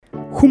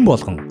Хүн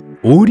болгон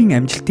өөрийн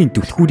амжилтын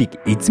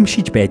түлхүүрийг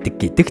эзэмшиж байдаг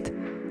гэдэгт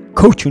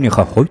коуч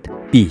хүнийхээ хувьд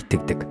би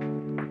итгэдэг.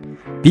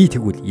 Би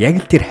тэгвэл яг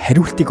л тэр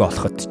хариултыг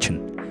олоход чинь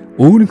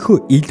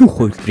өөрийнхөө илүү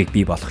хувилбарыг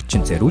бий болгох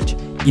чинь зориулж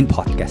энэ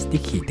подкастыг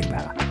хийдэг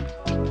байгаа.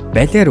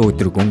 Балиар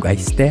өдрөг өнгө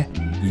аястай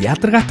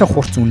ядаргаатай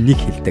хурц үннийг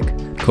хэлдэг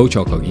коуч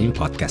Окогийн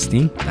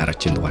подкастын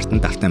дараагийн дугаарт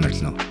нь давтаа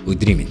морилно.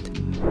 Өдрийн мэнд.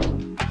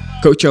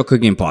 Коуч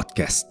Окогийн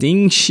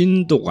подкастын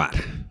шинэ дугаар.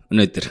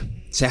 Өнөөдөр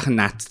сайхан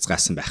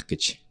нааццгаасан байх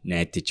гэж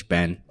найдаж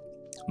байна.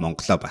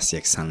 Монголоо бас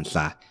яг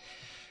саналаа.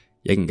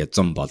 Яг ингээд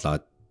 100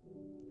 болоод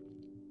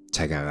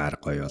цаг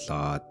агаар гоё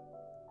болоод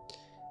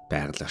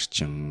байгаль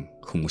орчин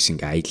хүмүүс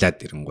ингээ аялаад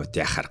ирэнгүүт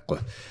яхахгүй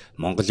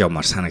Монгол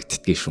явмаар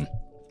санагддгийг шүм.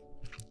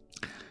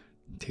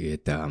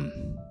 Тэгээд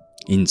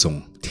энэ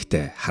 100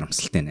 тэгтээ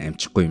харамсалтай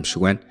амжихгүй юм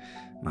шиг байна.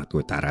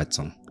 Магадгүй дараа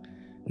 100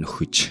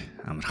 нөхөж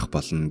амрах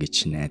болно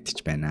гэж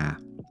найдаж байна.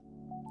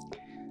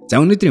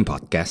 За өнөөдрийн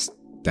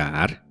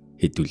подкастаар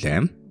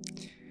хэдүүлэм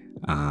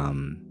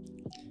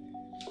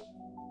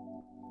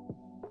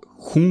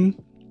хүн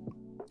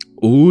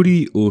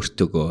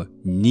өөртөө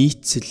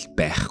нийцэл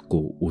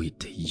байхгүй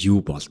үед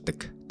юу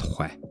болдог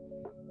тухай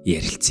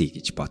ярилцъя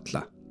гэж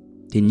бодлоо.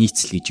 Тэгээ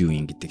нийцэл гэж юу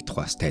юм гэдэг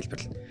тухайс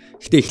тайлбарлаа.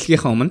 Гэхдээ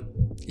эхлэхийнхаа өмнө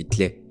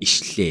эдлээ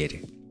ишлэлээр.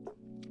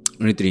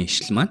 Өнөөдрийн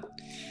ишлэл маань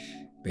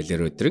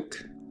Балиар өдрөг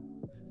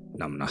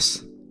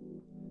номноос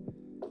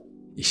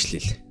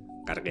ишлэл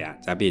гаргая.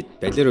 За би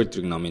Балиар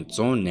өдрөг номын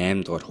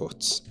 108 дугаар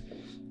хуудас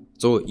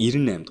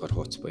 198 дугаар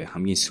хуудас буюу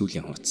хамгийн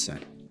сүүлийн хуудас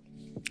байна.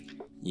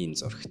 Ийм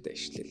зурагтай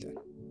ишлэл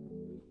байна.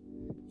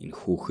 Энэ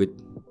хүүхэд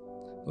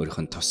өөрийнх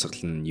нь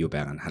тосгол нь юу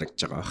байгааг нь харагдж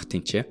байгаа бах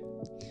тийм ч.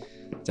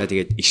 За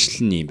тэгээд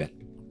ишлэл нь юм байна.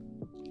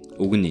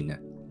 Үг нь энэ.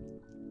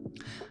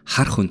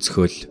 Харах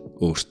өнцгөл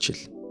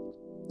өөрчил.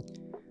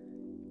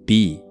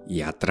 Би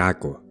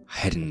ядраагүй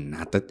харин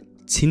надад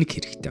цэнэг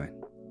хэрэгтэй байна.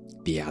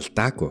 Би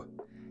алдаагүй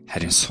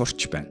харин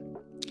сурч байна.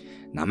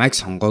 Намайг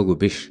сонгоогүй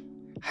биш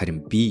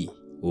харин би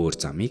өөр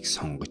замыг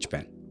сонгож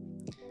байна.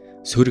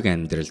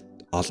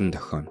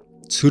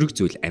 Сөрөг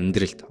зүйл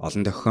амьдралд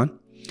олон тохион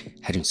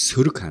харин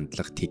сөрөг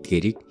хандлага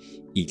тэдгэрийг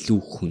илүү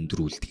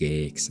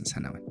хүндрүүлдэг гэсэн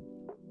санаа байна.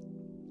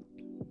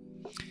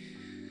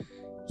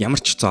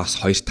 Ямар ч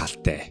зоос хоёр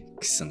талтай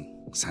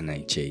гэсэн санаа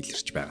энэ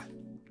илэрч байгаа.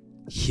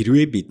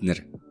 Хэрвээ бид нар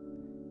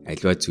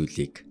аливаа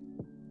зүйлийг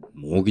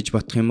муу гэж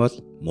бодох юм бол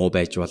муу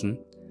байж болно.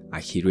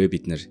 Хэрвээ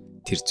бид нар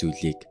тэр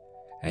зүйлийг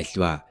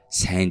аливаа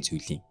сайн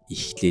зүйлийн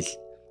ихлэл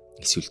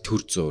эсвэл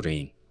төр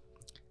зургийн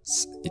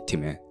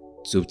тийм ээ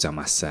зөв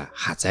замаас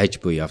хазайж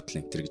буй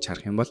явдал энэ гэж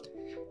харах юм бол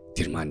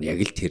тэр маань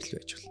яг л тэр л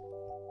байж болно.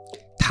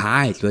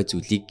 Та аливаа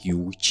зүйлийг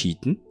юу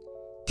чийдэн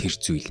тэр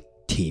зүйл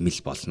тийм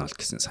л болно л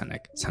гэсэн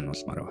санааг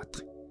сануулмаар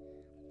байдаг.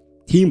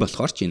 Тийм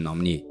болохоор ч энэ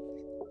номны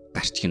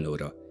гарчиг нь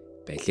өөрөө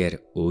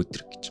Балиар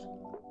өдрөг гэж байна.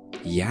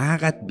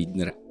 Яагаад бид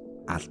нар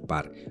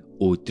албаар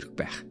өдрөг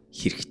байх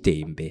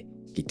хэрэгтэй юм бэ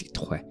гэдэг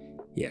тухай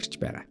ярьж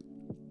байгаа.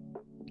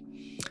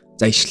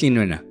 За ишлэл энэ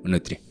байна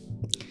өнөөдрийн.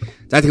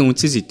 За тэгэхээр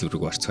үндсэн сэдв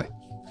рүү орцгоё.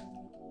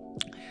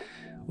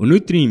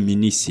 Өнөөдрийн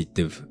миний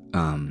сэдв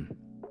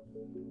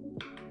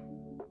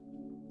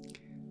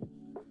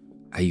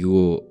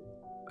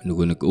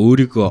нэг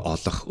өөрийгөө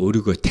олох,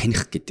 өөрийгөө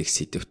таних гэдэг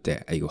сэдвтэй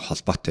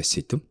холбоотой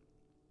сэдв.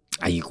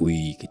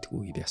 Айгүй гэдэг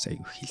үг би бас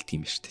хэлдэг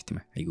юм шүү дээ,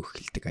 тийм ээ.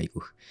 Хэлдэг.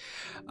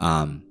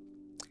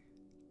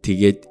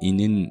 Тэгээд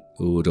энэ нь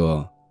өөрөө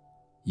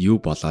юу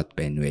болоод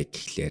байна вэ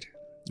гэхлээр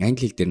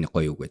англи хэл дээр нэг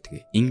гоё үг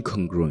байдаг.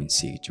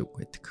 Incongruency гэж үг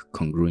байдаг.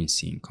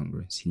 Congruency,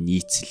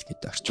 нийцэл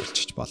гэдээ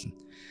орчуулчих болно.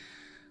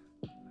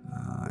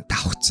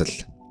 Давхцал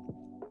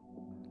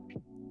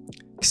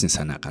гэсэн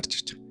санаа гарч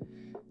ирж байгаа.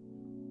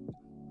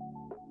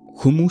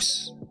 Хүмүүс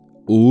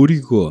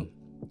өөрийгөө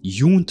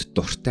юунд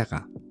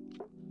дуртайгаа,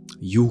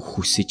 юу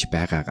хүсэж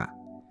байгаагаа,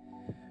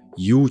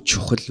 юу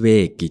чухал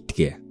вэ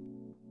гэдгээ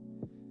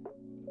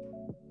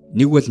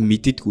нэг бол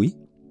мэддэггүй,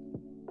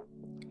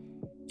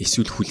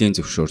 эсвэл хүлээн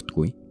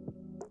зөвшөөрдөггүй.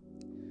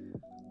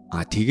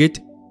 Тэгээд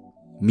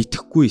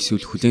мэдхгүй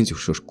эсвэл хүлээн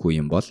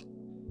зөвшөөрөхгүй юм бол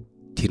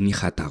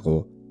тэрнийхээ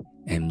дагуу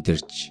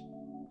амьдарч,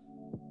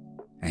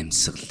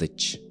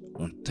 амьсгалж,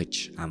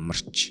 унтаж,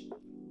 амарч,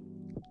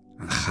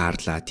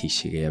 анхаарлаа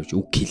тийшээгээ явж,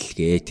 үг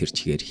хэлгээ тэр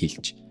чигээр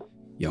хэлж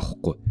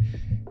явахгүй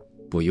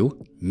буюу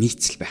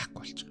нийцэл байхгүй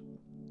болж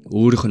байгаа.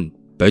 Өөрийнх нь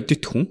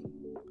бодит хүн,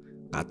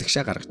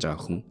 гадагшаа гаргаж байгаа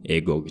хүн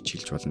эго гэж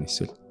хэлж болно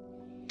эсвэл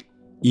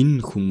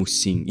энэ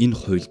хүмүүсийн энэ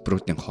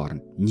хувилбаруудын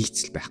хооронд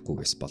нийцэл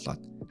байхгүйгээс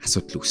болоод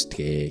асуудал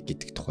үүсдэг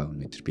гэдэг тухай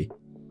өнөөдөр би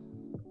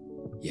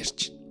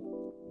ярьж байна.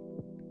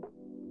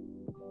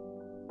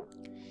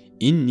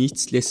 Энэ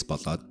нийцлээс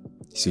болоод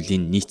эсвэл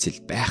энэ нийцэл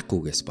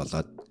байхгүйгээс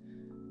болоод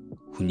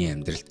хүний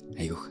амьдралд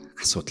аюух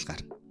асуудал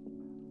гарна.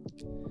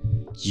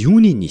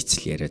 Юуны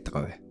нийцэл яриад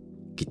байгаа вэ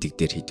гэдэг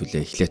дээр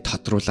хэдүүлээ эхлээд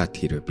тодруулаад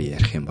хэрвээ би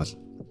ярих юм бол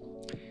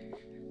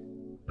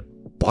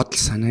бодол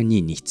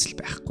санааны нийцэл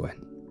байхгүй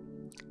байна.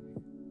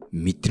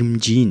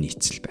 Мэдрэмжийн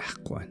нийцэл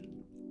байхгүй байна.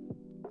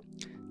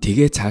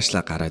 Тэгээ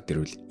цаашлаа гараад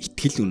ирвэл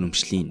итгэл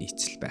үнэмшлийн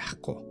нийцэл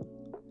байхгүй.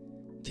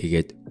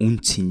 Тэгээд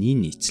үн цэний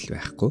нийцэл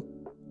байхгүй.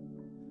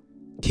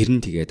 Тэр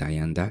нь тэгээд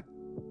аяанда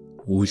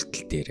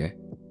үйлдэл дээрээ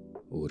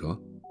өөрөө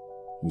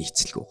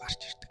нийцэлгүй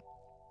гарч ирдэг.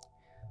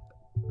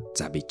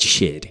 За би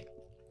жишээ ярив.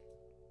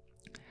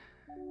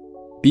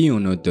 Би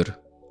өнөөдөр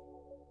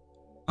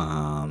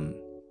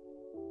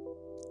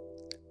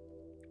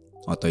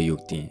одоо юу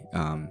гэдэг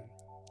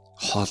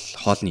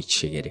хоолны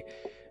жишээгээр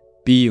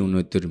би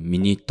өнөөдөр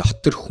миний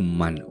дотор хүн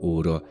маань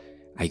өөрөө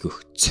айгүйх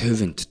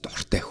цовинт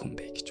дуртай хүн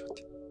бай гэж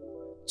бод.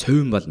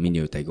 Цовин бол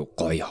миний хувьд айгүй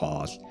гоё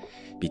хоол.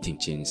 Би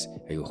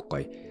тэмчэнээс айгүйх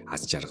гоё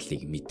аз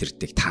жаргалыг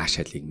мэдэрдэг,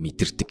 таашаалыг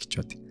мэдэрдэг гэж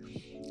бод.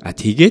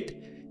 Тэгээд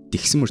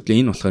тэгсэн мөртлөө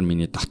энэ болохоор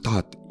миний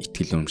дотоод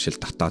итгэл үнэмшил,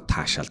 дотоод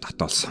таашаал,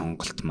 дотоод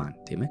сонголт маань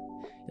тийм ээ.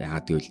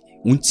 Яагаад гэвэл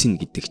үнцэн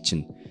гэдэг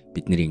чинь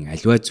бидний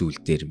аливаа зүйл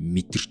дээр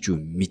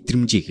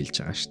мэдрэмжийг хэлж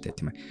байгаа шүү дээ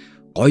тийм ээ.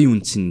 Гой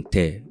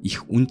үнцэнтэй,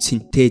 их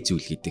үнцэнтэй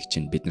зүйл гэдэг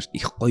чинь биднэрт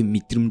их гой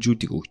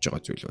мэдрэмжүүдийг өгж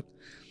байгаа зүйлүүд.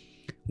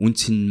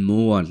 Үнцэн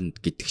муу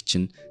гэдэг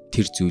чинь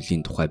тэр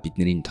зүйлийн тухай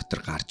бидний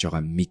дотор гарч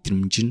байгаа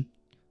мэдрэмж нь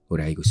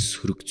өөр айгу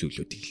сөрөг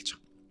зүйлүүдийг хэлж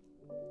байгаа.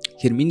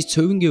 Тэгэхээр миний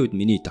цовингийн үед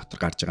миний дотор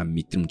гарч байгаа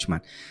мэдрэмж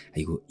маань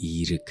айгу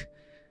эерэг,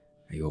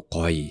 айгу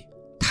гоё,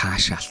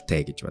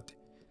 таашаалтай гэж бод.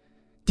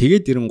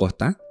 Тэгээд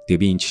ирэнгуутаа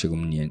тэгээ би энэ жишээг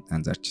өмнө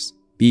анзаарч байсан.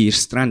 Би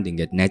ресторанд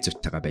ингээд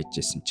найзуудтайгаа байж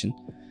байсан чинь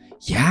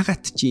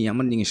яагаад чи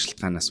ямар нэгэн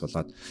шалтгаанаас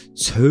болоод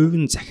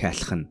цовин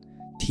захиалах нь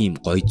тийм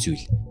гоё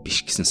зүйл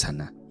биш гэсэн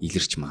санаа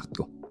илэрч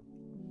магадгүй.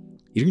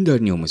 Иргэн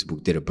дойрны хүмүүс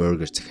бүгдээрээ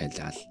бургер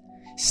захиалаад,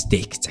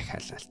 стейк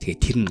захиалаад. Тэгээ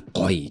тэр нь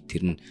гоё,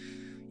 тэр нь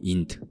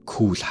энд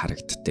кул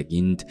харагддаг.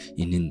 Энэ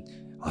нь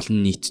олон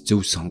нийт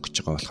зөв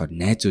сонгож байгаа болохоор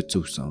найзууд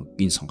зөв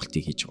энэ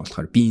сонголтыг хийж байгаа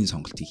болохоор би энэ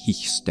сонголтыг хийх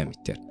ёстой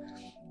мэтэр.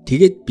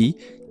 Тэгээд би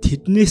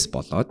тэднээс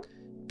болоод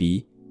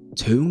би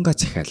цовингаа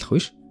захиалах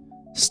биш,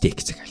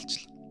 стейк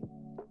захиалчлаа.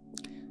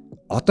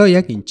 Одоо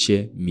яг энэ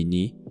ч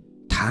миний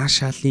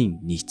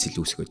таашаалын нийцэл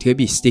үүсгөө. Тэгээ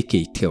би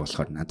стейкээ идэхээ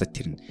болохоор надад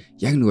тэр нь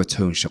яг нөгөө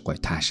цовин шиг гоё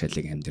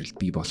таашаалыг амьдрал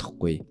бий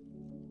болохгүй.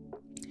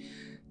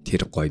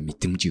 Тэр гоё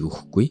мэдрэмжийг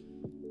өгөхгүй.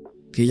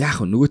 Тэгээ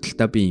яах вэ? Нөгөө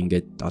талдаа би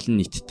ингээд олон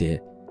нийтдээ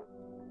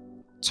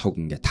цуг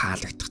ингээд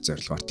таалагдах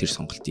зорилгоор тэр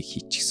сонголтыг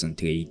хийчихсэн.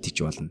 Тэгээ идэж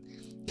болно.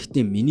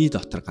 Гэхдээ миний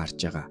дотор гарч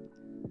байгаа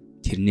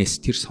тэрнээс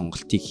тэр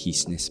сонголтыг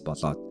хийснээс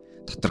болоод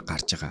дотор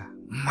гарч байгаа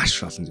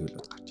маш олон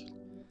зүйлүүд гарч ирнэ.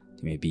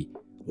 Тийм ээ би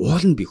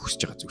уул нь би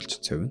хүсэж байгаа зүйл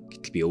чинь цовин.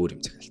 Гэтэл би өөр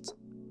юм захиалцсан.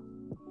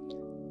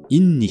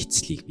 Энэ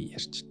нийцлийг би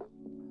ярьж байна.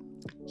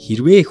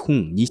 Хэрвээ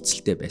хүн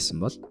нийцэлтэй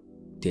байсан бол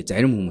тэгээ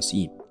зарим хүмүүс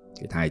ийм.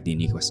 Тэгээ та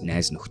энийг бас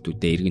найз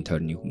нөхдүүдээ эргэн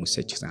тойрны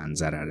хүмүүсээ ч гэсэн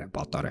анзаараарай,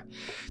 бодоорой.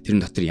 Тэрэн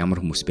дотор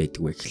ямар хүмүүс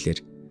байдаг вэ гэхлээр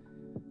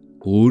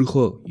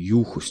өөрийнхөө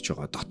юу хүсэж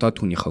байгаа, дотоод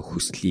хүнийхээ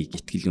хүслийг,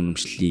 итгэл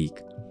үнэмшлийг,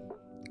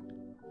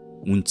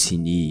 үн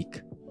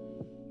цэнийг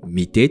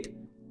мэдээд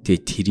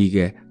тэгээ тэрийг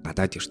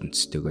гадаад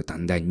ертөнцтэйгээ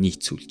дандаа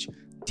нийцүүлж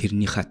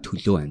тэрнийхээ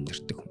төлөө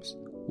амьдардаг хүмүүс.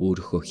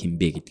 Өөрийнхөө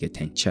хинбэ гэдгээ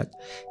таньчаад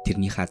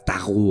тэрнийхээ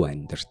дагуу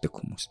амьдардаг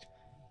хүмүүс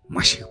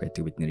маш их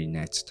байдаг бидний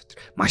найз дотор.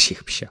 Маш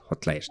их биш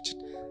худлаа ярьж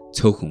байна.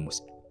 Цөөх хүмүүс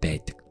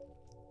байдаг.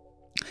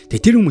 Тэгээ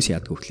тэр хүмүүс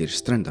яадаг вэ гэхээр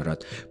ресторанд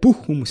ороод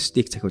бүх хүмүүс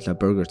стейк захиулаа,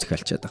 бургер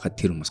захиалчаад байхад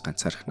тэр хүмүүс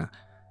ганцаархнаа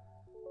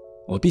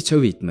би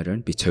цовин идмээр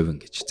байна, би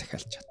цовин гэж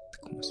захиалж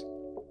чаддаг хүмүүс.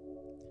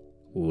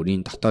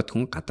 Өөрийн дотоод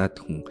хүн, гадаад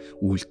хүн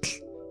үйлдэл,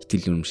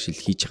 итгэл үнэмшил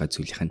хийж байгаа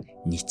зүйлийнх нь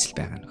нийцэл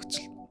байгаа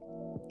нөхцөл.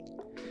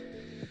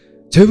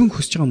 Цовин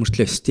хүсэж байгаа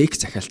мөртлөө стейк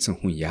захиалсан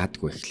хүн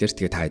яадаг вэ гэхээр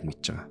тэгээ та хэд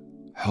мэдж байгаа.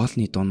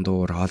 Хоолны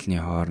дундуур, хоолны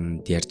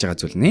хооронд ярьж байгаа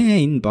зүйл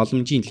энэ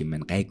боломжийн юм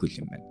байна, гайгүй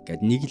юм байна.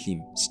 Гэт нэг л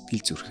юм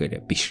сэтгэл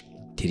зүрхээр биш.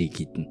 Тэрийг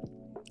хіднэ.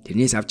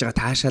 Тэрнээс авж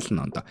байгаа таашаал нь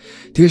ондоо.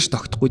 Тэгэж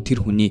тогтохгүй тэр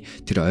хүний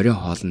тэр оройн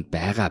хоолнд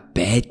байгаа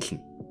байдал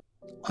нь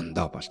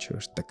ондоо болж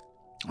хуурдаг.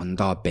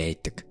 Ондоо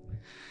байдаг.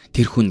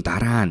 Тэр хүн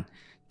дараа нь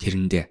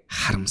тэрэндээ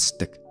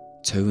харамсдаг.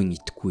 Цовин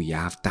идэхгүй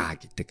яавдаа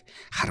гэдэг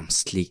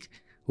харамслыг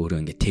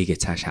өөрөө ингээ тэгээ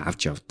цаашаа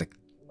авч явдаг.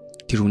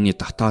 Тэр хүний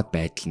дотоод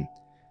байдал нь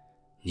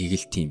нэг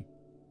л тийм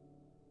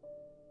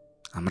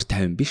амар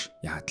тайван биш.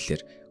 Яг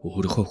тэлэр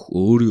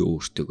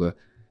өөртөө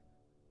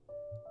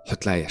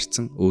худлаа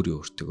ярьсан,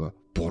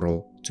 өөртөө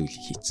буруу зүйл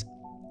хийсэн.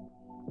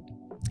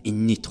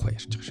 Энэний тухай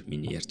ярьж байгаа шүү.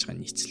 Миний ярьж байгаа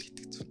нийцэл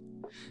гэдэг зүйл.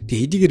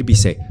 Тэгээ хэдийгээр би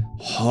сая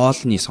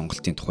хоолны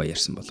сонголтын тухай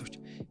ярьсан боловч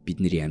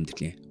бидний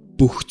амьдралын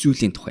бүх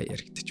зүйлийн тухай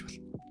яригдчих болно.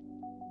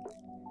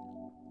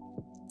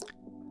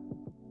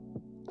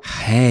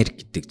 Хайр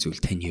гэдэг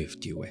зүйл таны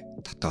хувьд юу вэ?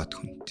 Дотоод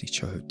хүнтэй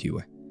чи хувьд юу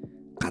вэ?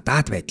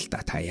 Гадаад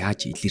байдалдаа та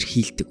яаж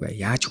илэрхийлдэг вэ?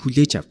 Яаж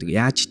хүлээж авдаг?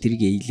 Яаж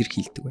тэрийг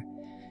илэрхийлдэг вэ?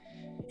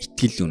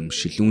 Итгэл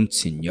үнэмшил,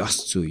 үнцэн,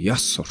 ёс зүй,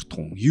 ёс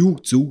суртахуун,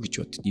 юуг зөв гэж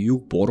боддог,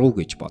 юуг буруу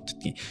гэж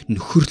боддог.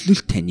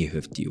 Нөхөрлөл таны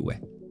хувьд юу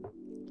вэ?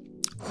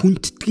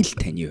 Хүндэтгэл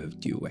таны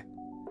хувьд юу вэ?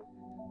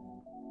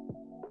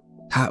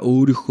 Та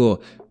өөрийнхөө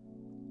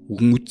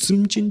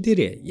үзмжин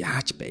дээр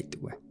яаж байдаг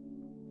вэ?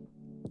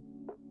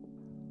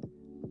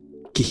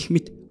 Гэх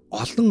мэт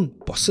олон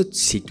бусад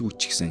сэдвүүч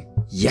гэсэн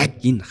яг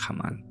энэ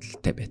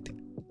хамааталтай байдаг.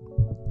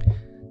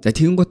 За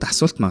тэгэнгүүт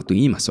асуулт магадгүй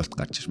ийм асуулт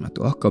гарч ирж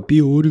магадгүй. Окей, би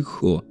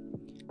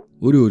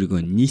өөрийгөө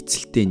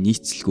нийцэлтэй,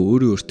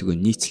 нийцэлгүй, өөртөө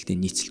нийцэлтэй,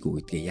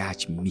 нийцэлгүй гэдгээ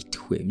яаж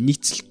мэдэх вэ?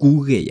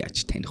 Нийцэлгүйгээ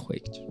яаж таних вэ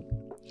гэж.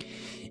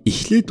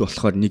 Эхлээд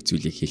болохоор нэг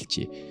зүйлийг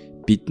хэлчихье.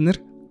 Бид нар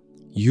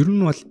ер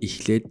нь бол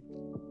эхлээд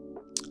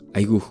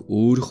айгүйх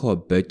өөрийнхөө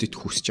бодит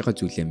хүсэж байгаа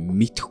зүйлээ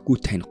мэдэхгүй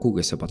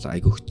танихгүйгээсээ болоо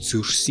айгүйх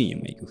зөрсөн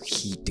юм айгүйх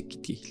хийдэг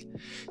гэдгийг хэл.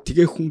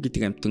 Тэгээ хүн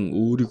гэдэг амтан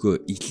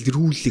өөрийгөө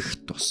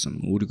илрүүлэх тусам,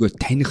 өөрийгөө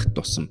таних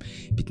тусам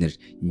бид нэр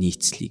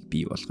нийцлийг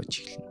бий болгож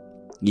эхэлнэ.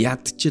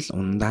 Ядчил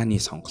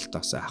ундааны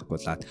сонголтоос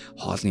ахгуулаад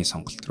хоолны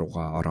сонголт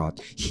руугаа ороод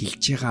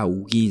хэлж байгаа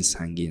үгийн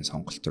сангийн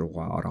сонголт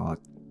руугаа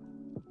ороод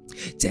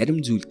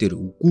зарим зүйл дээр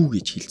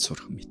үгүй гэж хэлж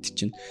сурах мэт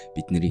чинь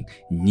бидний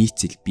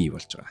нийцэл бий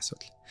болж байгаа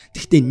асуудал.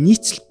 Гэхдээ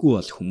нийцэлгүй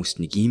бол хүмүүс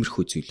нэг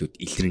иймэрхүү зүйлүүд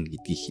илэрнэ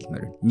гэдгийг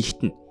хэлмээр байна. Нэгт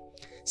нь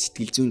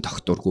сэтгэл зүйн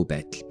тогтворгүй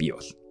байдал бий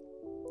бол.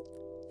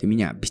 Тэг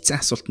миний бицэн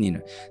асуулт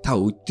нь та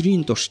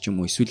өдрийн турш ч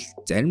юм уу эсвэл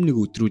зарим нэг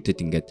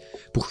өдрүүдэд ингээд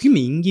бүх юм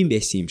энгийн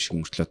байсан юм шиг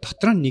мөртлөө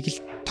дотроо нэг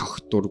л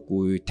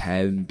тогтворгүй,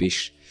 тайван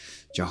биш,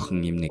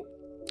 жоохон юм нэг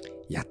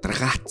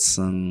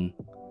ядаргаацсан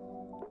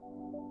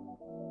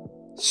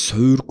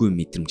суургүй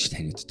мэдрэмж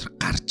таны дотор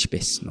гарч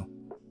байсан уу?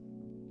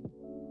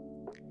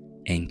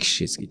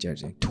 Anxious гэж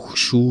яаж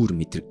түгшүүр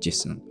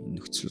мэдрэгжсэн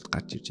нөхцөлд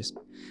гарч ирж байсан.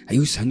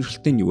 Аюу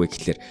сонирхолтой нь юу вэ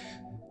гэхээр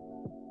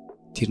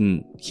тэр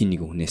нь хин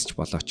нэг хүнээс ч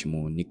болоо ч юм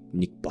уу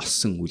нэг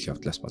болсон үйл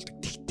явдлаас болдог.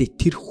 Тэгтээ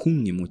тэр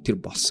хүн юм уу тэр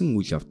болсон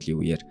үйл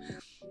явдлын үеэр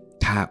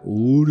та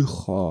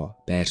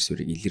өөрийнхөө байр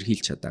суурийг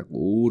илэрхийлж чадаагүй,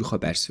 өөрийнхөө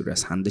байр сууриа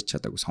сандаж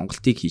чадаагүй,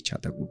 сонголтыг хийж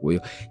чадаагүй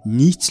буюу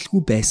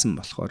нийцэлгүй байсан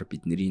болохоор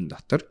бидний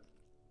дотор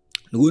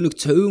нөгөө нэг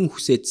цовын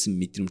хүсэдсэн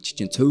мэдрэмж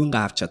чинь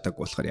цовингаа авч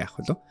чадаагүй болохоор яах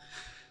вэ?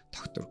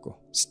 Тогтворгүй,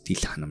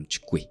 сэтгэл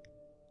ханамжгүй,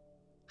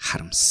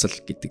 харамсал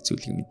гэдэг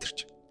зүйлийг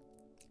мэдэрч.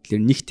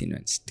 Тэгэхээр нэгт энэ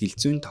байна. Сэтгэл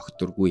зүйн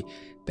тогтворгүй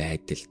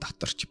байдал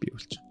доторч бий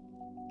болж байгаа.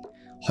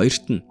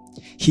 Хоёрт нь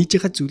хийж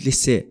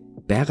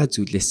байгаа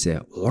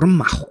зүйлээсээ урам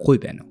авахгүй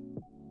байна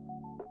уу?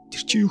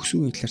 Тэр чи юу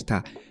гэсэн үг вэ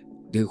гэхээр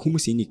тэгээ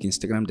хүмүүс энийг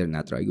Instagram дээр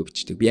над руу аягүй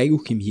бичдэг. Би аягүй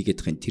юм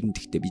хийгээд байгаа тэр нь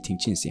тэгтээ би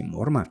тэнцэнсэн юм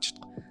урам авч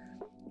чаддаг.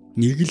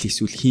 Нэг л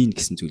эсвэл хийн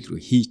гэсэн зүйл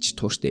рүү хийж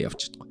тууштай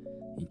явж чаддаг.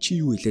 Эн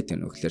чи юу хэлээд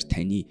байна вэ гэхээр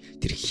таны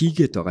тэр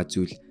хийгээд байгаа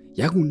зүйл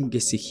яг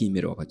үнэнгээсээ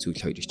хиймээр байгаа зүйл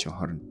хоёрын чинь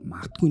хооронд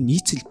магадгүй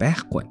нийцэл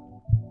байхгүй байна.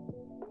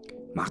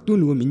 Магадгүй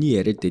нөгөө миний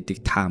яриад байдаг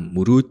та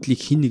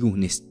мөрөөдлийг хин нэгэн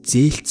хүнээс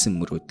зээлцсэн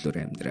мөрөөдлөөр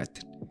амьдраад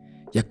байна.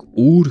 Яг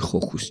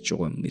өөрийнхөө хүсэж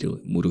байгаа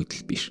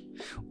мөрөөдөл биш.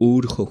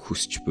 Өөрийнхөө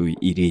хүсэж буй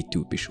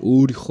ирээдүй биш.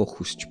 Өөрийнхөө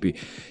хүсэж буй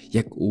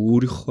яг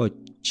өөрийнхөө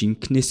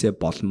жинкнээсээ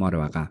болмоор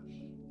байгаа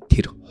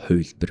тэр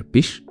хувилбар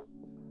биш.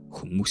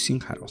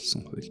 Хүмүүсийн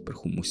харуулсан хувилбар,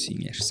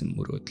 хүмүүсийн ярьсан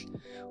мөрөөдөл,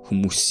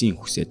 хүмүүсийн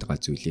хүсэж байгаа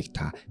зүйлийг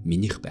та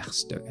минийх байх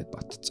ёстой гэж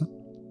бодцсон.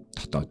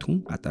 Дотоод хүн,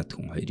 гадаад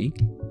хүн хоёрын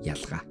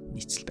ялгаа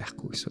нийцэл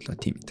байхгүй гэсэн болоо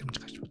тийм мэдрэмж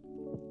гарч байна.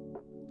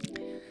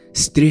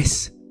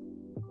 Стресс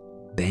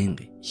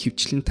байнга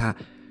хөвчлэн та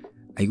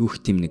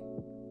айгүйх тийм нэг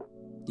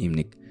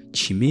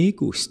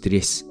чимээгүй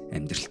стресс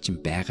амьдрал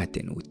чинь байгаад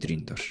байна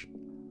өдрийн турш.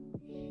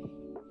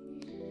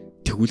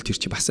 Тэгвэл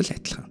тэр чи бас л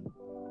адилхан.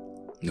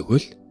 Нөгөө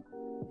л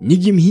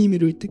нэг юм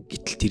хиймээр байдаг,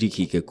 гэтэл тэрийг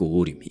хийгээгүй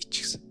өөр юм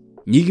хийчихсэн.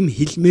 Нэг юм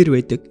хэлмээр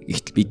байдаг,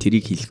 гэтэл би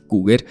тэрийг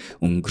хэлэхгүйгээр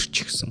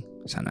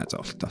өнгөрчихсөн санаа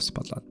зовлтоос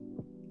болоод.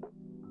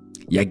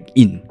 Яг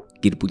энэ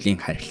гэр бүлийн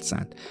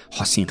харилцаанд,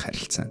 хосын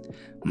харилцаанд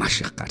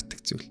маш их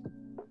гардаг зүйл.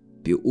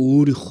 Би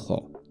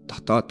өөрийнхөө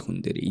дотоод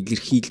хүн дээр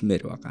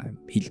илэрхийлмээр байгаа,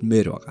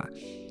 хэлмээр байгаа,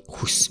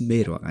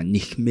 хүсмээр байгаа,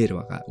 нэхмээр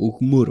байгаа,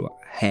 өгмөр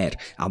байгаа, хайр,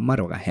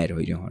 аммаар байгаа хайр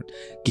хоёрын хооронд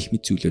гих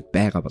мэт зүйлүүд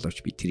байгаа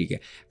боловч би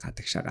тэрийг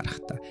гадагшаа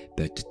гаргахтаа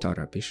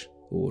бодитоороо биш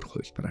өөр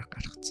хувилбараар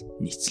гаргацсан.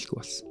 Нийцэлгүй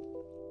болсон.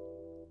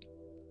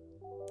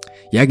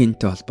 Яг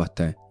энэтэй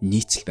холбоотой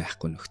нийцэл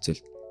байхгүй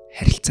нөхцөлд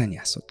харилцааны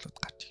асуудлууд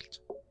гарч ирж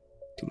байгаа.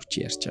 Тэр үчи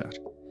ярьж байгаагаар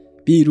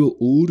би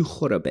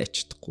өөрийнхөөрөө байж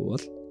чадахгүй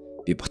бол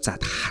би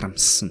буцаад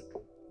харамссан.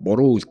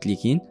 Буруу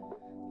үйлдэлийг хийн.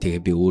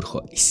 Тэгээ би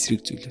өөрийнхөө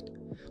эсрэг зүйлүүд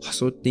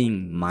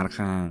хосуудын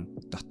маргаан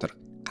дотор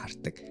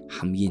гардаг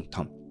хамгийн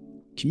том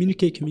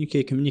communicate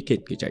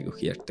гэж айгүйх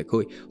ярьдаг.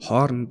 Хөөе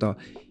хоорондоо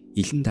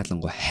илэн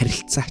талангуй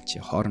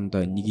харилцаач,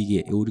 хоорондоо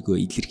нэгийгээ өөрийгөө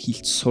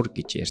илэрхийлж сур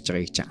гэж ярьж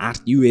байгааг чи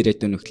арт юу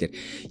яриад байна вэ гэхээр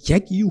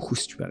яг юу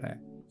хүсэж байгаа.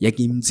 Яг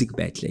эмзэг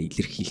байдлаа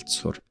илэрхийлж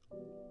сур.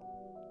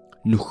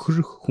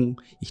 Нөхөр хүн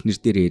ихнэр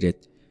дээр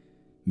яриад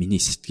миний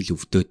сэтгэл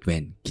өвдөд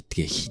байна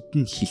гэдгээ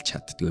хідэн хэлж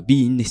чаддгаа.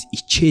 Би энэс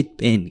ичээд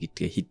байна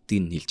гэдгээ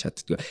хідэн хэлж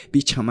чаддгаа. Би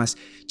чамаас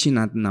чи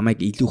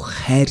намайг илүү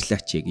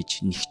хайрлаач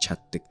гэж нэгч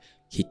чаддаг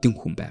хідэн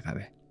хүн байгаа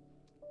вэ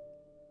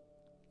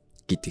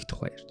гэдэг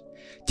тухай ярьж.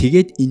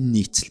 Тэгээд энэ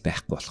нийцэл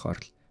байхгүй болохоор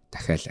л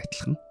дахиад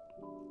адилхан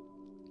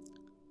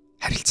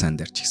харилцаан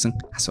дээр ч гэсэн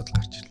асуудал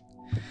гарч ирнэ.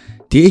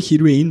 Тэгээ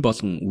хэрвээ энэ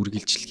болгон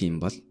үргэлжлэх юм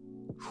бол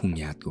хүн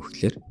яадгүй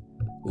гэхээр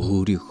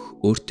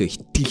өөртөө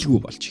итгэлгүй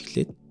болж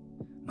эхлээд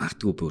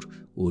магадгүй бүр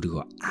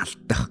өөрийгөө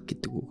алдах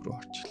гэдэг үг рүү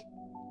орж ирнэ.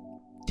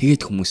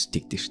 Тэгээд хүмүүс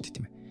тэгдэж шүү дээ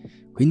тийм ээ.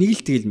 Гэхдээ нэг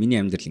л тэгэл миний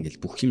амьдрал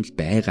ингээл бүх юм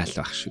байгаа л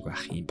байх шиг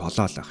байх юм,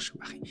 болоо л байх шиг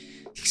байх юм.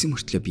 Тэгсэн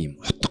мөртлөө би юм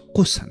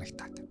утгагүй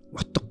санагдаад.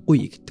 Утгагүй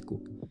гэдэг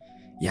үг.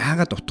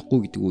 Яагаад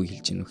утгагүй гэдэг үг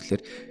хэлж гэнэ вэ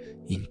гэхээр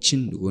эн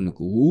чинь нөгөө нэг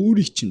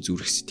өөрийн чинь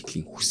зүрх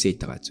сэтгэлийн хүсээд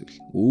байгаа зүйл.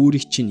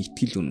 Өөрийн чинь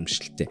итгэл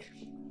үнэмшилтэй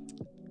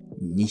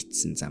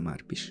нийцсэн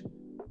замаар биш.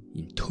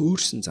 Ийм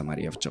төөрсөн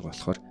замаар явж байгаа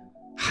болохоор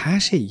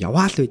хаашаа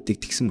яваал байдаг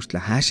тэгсэн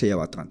мөртлөө хаашаа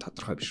яваад байгаа нь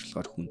тодорхой биш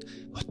болохоор хүнд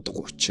утга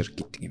учир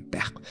гэдэг юм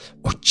байхгүй.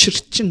 Учир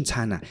чинь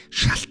цаана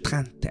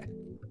шалтгаантай,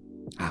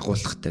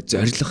 агуулгатай,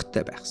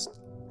 зорилготой байх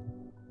хэрэгтэй.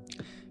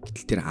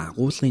 Гэтэл тэр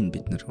агуулгыг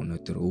бид нар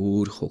өнөөдөр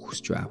өөрийнхөө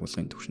хүсч буй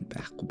агуулгын төвшөнд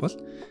байхгүй бол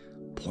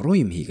буруу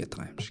юм хийгээд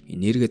байгаа юм шиг.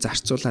 Энерги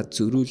зарцуулаад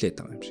зөрүүлээд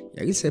байгаа юм шиг.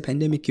 Яг л сая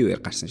пандемикийн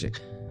үеэр гарсан шиг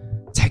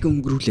цаг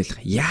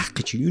өнгөрүүлэх яах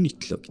гэж юуны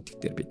төлөө гэдэг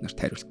дээр бид нарт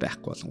хариулт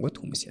байхгүй болонгууд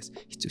хүмүүс яас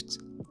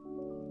хэцүүцсэн.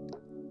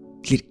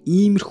 Тэгэхээр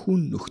иймэрхүү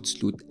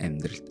нөхцлүүд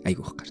амьдралд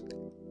айгүйх гардаг.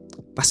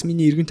 Бас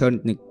миний эргэн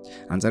тойронд нэг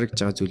анзаарч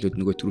байгаа зүйлүүд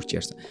нөгөө түрүүч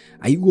ярьсан.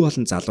 Айгүй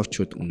олон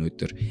залуучууд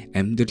өнөөдөр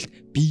амьдрал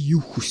би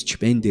юу хүсч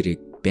байна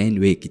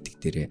вэ гэдэг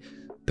дээрээ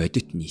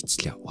бодит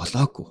нийцлээ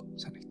олоогүй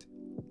санагдав.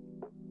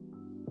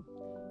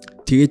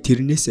 Тэгээд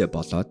тэрнээсээ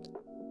болоод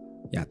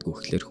яадгүй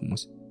гэхлээр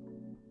хүмүүс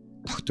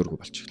докторгүй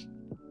болж ирлээ.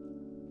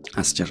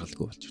 Ас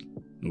жаргалгүй болж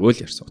ирлээ. Нөгөө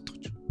л ярьсан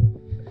утгач.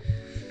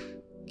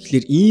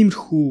 Тэгэхээр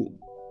иймэрхүү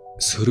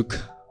сөрөг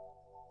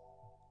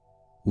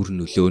үр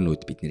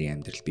нөлөөнүүд бидний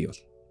амьдрал бий бол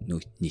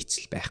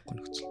нийцэл байхгүй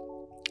нөхцөл.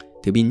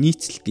 Тэгээ би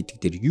нийцэл гэдэг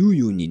дээр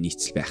юуны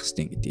нийцэл байх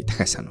ёстой гэдгийг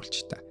дахиад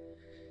сануулж та.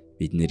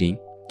 Бидний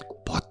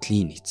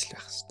бодлын нийцэл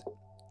байх ёстой.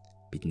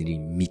 Бидний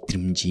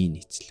мэдрэмжийн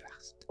нийцэл байх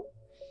ёстой.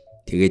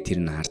 Тэгээд тэр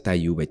нь ардаа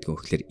юу байдгүй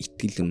гэхээр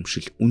итгэл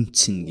өмшил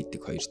үнцэн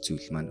гэдэг хоёр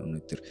зүйл маань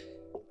өнөөдөр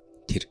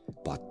тэр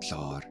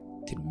бодлоор,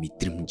 тэр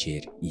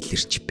мэдрэмжээр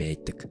илэрч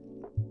байдаг.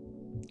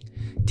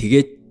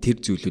 Тэгээд тэр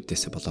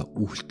зүйлүүдээс болоо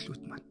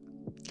үйлдэлүүд маань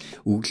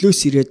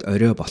өглөөс ирээд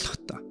орой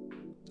болохтой.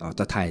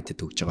 Одоо та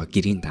хэдэд өгж байгаа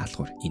гэрийн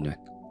даалгавар энэ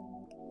байна.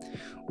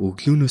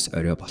 Өглөөнөөс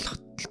орой болтол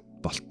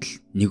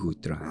нэг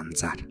өдрөө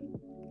анзаар.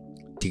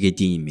 Тэгээд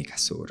ийм юм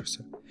асуу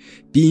өөрөөсөө.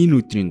 Би энэ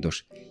өдрийн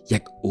турш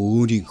яг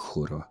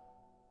өөрийнхөөрөө,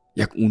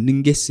 яг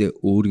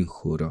үнэнгээсээ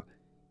өөрийнхөөрөө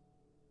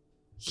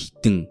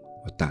хитэн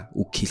удаа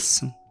үг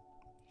хэлсэн,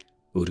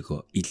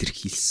 өөрийгөө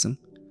илэрхийлсэн,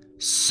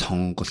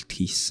 сонголт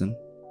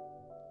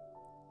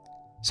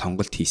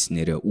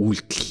хийснээрээ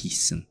үйлдэл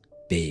хийсэн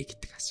бэ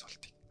гэдэг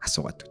асуултыг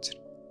асуугаад үзэр.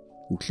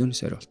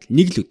 Өглөөнөөс орой болтол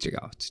нэг л өдрийг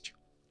аваад.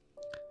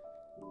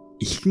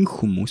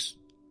 Ихэнх хүмүүс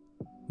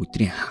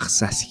өдрийн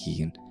хагасаас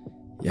ихийг нь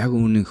яг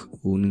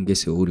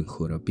үнэнгээс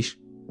өөрийнхөөрөө биш,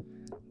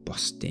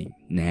 бусдын,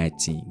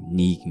 найзын,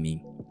 нийгмийн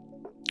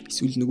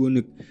эсвэл нөгөө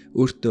нэг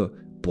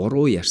өөртөө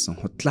буруу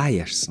ярьсан, худлаа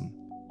ярьсан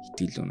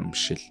итгэл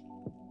үнэмшил,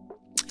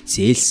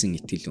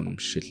 зээлсэн итгэл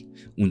үнэмшил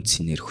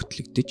үнцнээр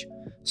хөтлөгдөж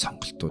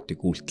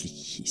сонголтуудыг үйлдэл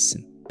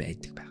хийсэн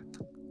байдаг байна.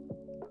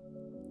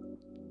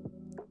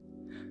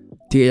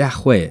 Тэгээ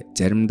яах вэ?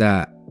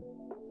 Заримдаа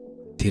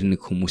тэр нэг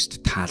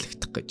хүмүүст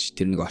таалагдах гэж,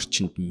 тэр нэг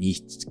орчинд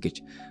нийцэх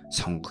гэж,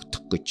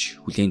 сонгогдох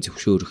гэж, хүлээн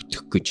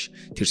зөвшөөрөгдөх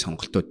гэж тэр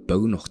сонголтууд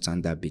богино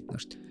хугацаанд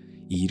биднэрт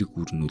эерэг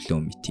үр нөлөө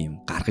мэт юм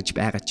гаргаж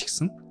байгаа ч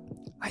гэсэн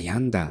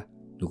аяанда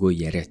нөгөө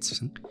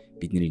яриадсан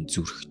бидний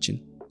зүрх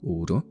чинь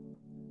өөрөө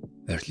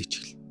ойрлож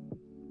эхэлнэ.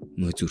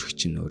 Нөгөө зүрх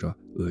чинь өөрөө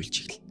уйлж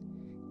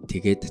эхэлнэ.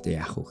 Тэгээд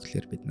яах вэ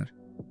гэхээр бид нар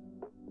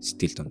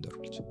сэтгэл дундуур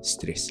болж,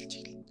 стресслж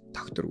эхэлнэ.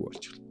 Докторгүй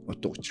болж эхэлнэ.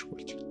 Утга учиргүй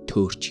болж эхэлнэ.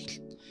 Төөрч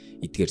эхэлнэ.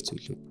 Эдгээр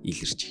зүйлүүд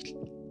илэрч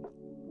эхэлнэ.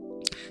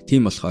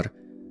 Тийм болохоор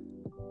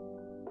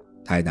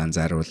таад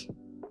анзаарвал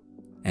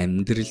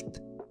амьдралд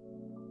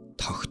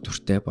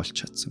тогтвортой болж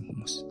чадсан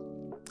хүмүүс,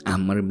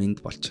 амар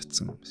мэнд болж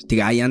чадсан хүмүүс.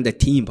 Тэгээ аяанда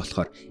тийм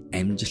болохоор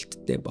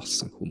амжилттай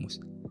болсон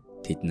хүмүүс.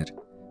 Тэд нар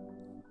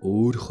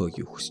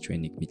өөрийнхөө юу хүсэж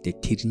байгааг мэдээ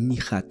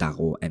тэрнийхээ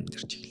дагуу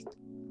амьдарч эхэлдэг.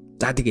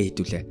 За тэгээ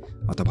хэдүүлээ.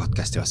 Одоо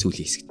подкастын бас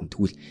үйл хэсэгт нь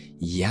тэгвэл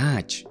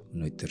яаж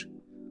өнөөдөр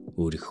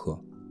өөрийнхөө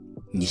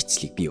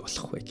нийцлийг бий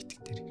болгох вэ гэдэг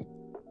дээр.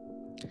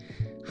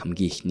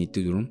 Хамгийн ихний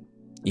дүрм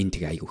энэ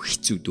тэг айгүй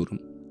хэцүү дүрм.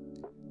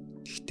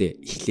 Гэхдээ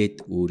эхлээд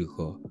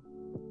өөрийнхөө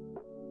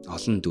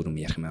олон дүрм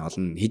ярих юм.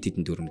 Олон хэд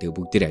хэдэн дүрм тэгээ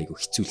бүгдээрээ айгүй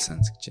хэцүү л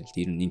санагдаж байна.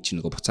 Тэр нь чинь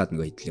нөгөө буцаад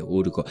нөгөө хэдлээ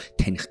өөрийгөө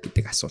таних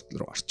гэдэг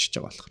асуудал руу орчиж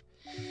байгаа болохоор.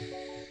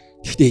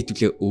 Гэхдээ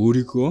хэдүүлээ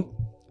өөрийгөө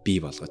бий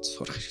болгож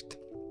сурах хэрэгтэй.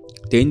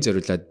 Тэгээ энэ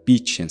зориулаад би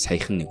жишээ нь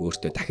саяхан нэг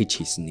өөртөө дахиж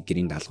хийсэн нэг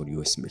гэрийн даалгавар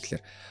юу байсан бэ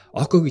гэхээр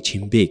Око гэж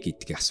хэмбэ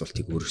гэдгийг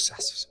асуултыг өөрөөсөө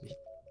асуусан би.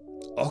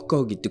 Око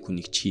гэдэг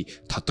хүнийг чи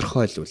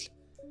тодорхойлвол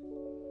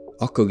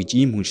Око гэж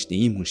ийм хүн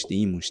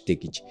штэ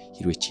гэж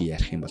хэрвээ чи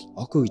ярих юм бол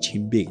Око гэж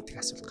хэмбэ гэдэг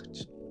асуулт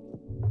гарч байна.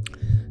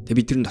 Тэгээ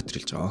би тэрэн дотор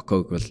хэлж байгаа.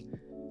 Оког бол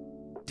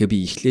тэгээ би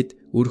эхлээд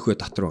өөрийнхөө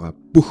дотор байгаа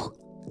бүх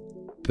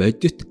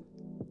бодит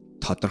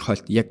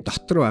тодорхойлт яг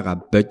дотор байгаа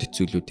бодит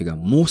зүйлүүдийг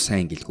муу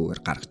сайн гэлгүүгээр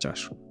гаргаж байгаа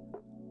шүү.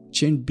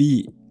 Жишээ нь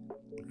би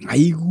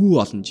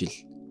айгүй олон жил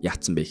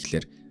яатсан бэ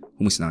гэхээр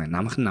хүмүүс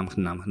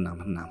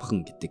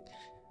намхан гэдэг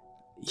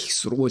их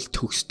сургууль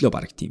төгслөө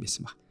бараг тийм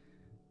байсан баг.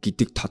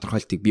 Гэдэг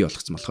тодорхойлтыг би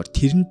болгоцсон болохоор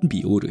тэрэнд нь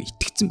би өөрөө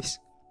итгэцсэн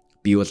байсан.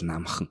 Би бол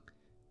намхан,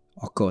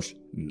 Око бол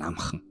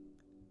намхан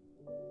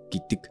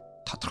гэдэг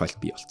тодорхойлт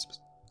бий болсон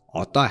байна.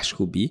 Одоо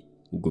ашгүй би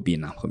үгүй би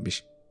намхан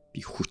биш.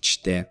 Би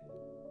хүчтэй.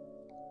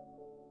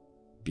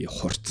 Би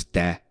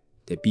хурдтай.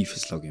 Тэгээ би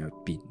физиологийн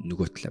хувьд би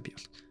нөгөө талаа бий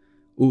бол.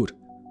 Өөр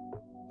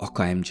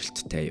Око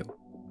амжилттай юу?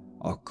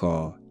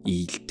 Око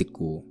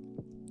ийдэлдэггүй.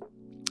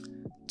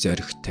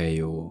 Зоригтой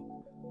юу?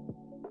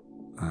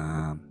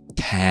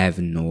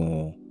 Тайван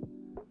уу?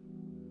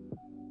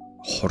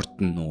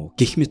 хурдан уу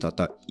гэх мэт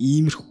одоо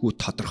иймэрхүү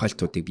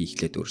тодорхойлтуудыг би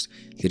эхлээд өөрс.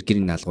 Тэгэхээр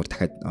гэрийн даалгавар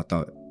дахиад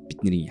одоо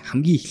бидний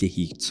хамгийн эхлээ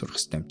хийж сурах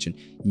хэрэгтэй юм чинь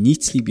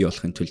нийцлийг бий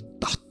болохын тулд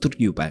дотор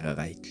юу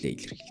байгаагаа хэлээ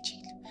илэрхийлж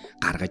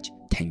гаргаж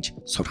таньж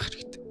сурах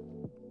хэрэгтэй.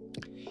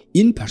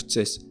 Энэ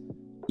процесс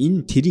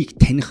энэ тэрийг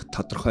таних,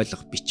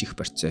 тодорхойлох, бичих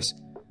процесс,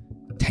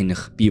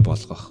 таних, бий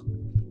болгох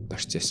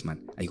процесс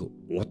маань айгу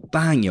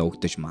удаан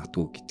явагдаж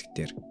магадгүй гэдэг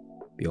дээр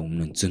би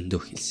өмнө нь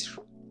зөндөө хэлсэн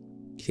шүү.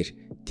 Тэгэхээр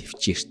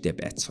төвчээртэй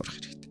байц сурах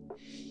хэрэгтэй.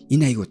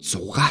 Энэ айгу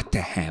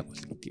зугаатай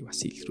хайгуул гэдгийг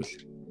бас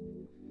илрүүлэр.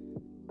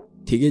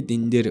 Тэгээд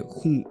энэ дээр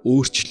хүн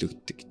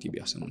өөрчлөгддөг гэдгийг би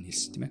бас өмнө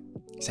хэлсэн тийм ээ.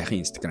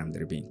 Сайхан Instagram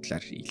дээр би энэ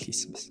талаар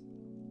хэлсэн байсан.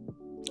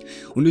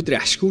 Өнөөдөр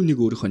ашгүй нэг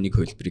өөрийнхөө нэг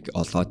хөлбөрийг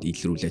олоод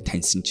илрүүлээ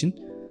таньсан чинь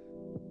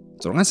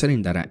 6 сарын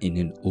дараа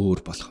энэ нь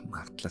өөр болох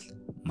магадлал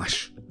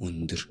маш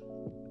өндөр.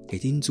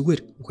 Тэгэд энэ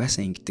зүгээр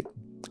угаасаа ингэдэг.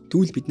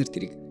 Тэгвэл бид нар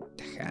тэрийг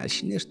дахиад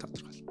шинээр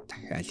тодорхойлно,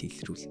 дахиад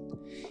илрүүлнэ.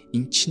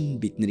 Эн чинь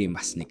бидний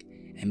бас нэг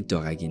амьд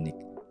байгаагийн нэг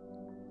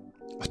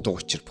утга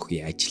учир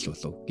бүхий ажил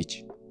болов гэж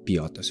би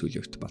одоо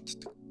сүүлийн үед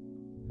боддог.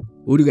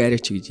 Өөрийгөө арай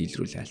ч гэж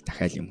илрүүлээл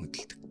дахиад юм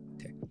хөдөлдөг.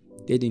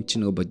 Тэгэд эн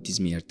чинь нөгөө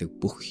буддизм ярьдаг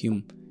бүх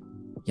юм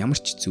ямар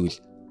ч зүйл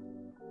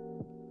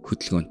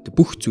хөдөлгөөнтэй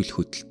бүх зүйл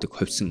хөдөлдөг,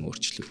 ховсон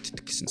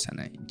өөрчлөгддөг гэсэн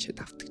санаа энэ ч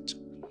давтагдж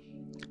байгаа.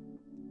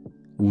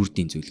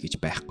 Үрдийн зүйл гэж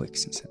байхгүй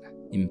гэсэн санаа,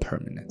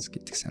 impermanence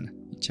гэдэг санаа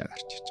энэ ч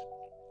гарч ирж байгаа.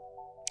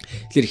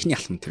 Тэгэхээр эхний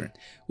алхам тэр нь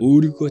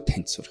өөрийгөө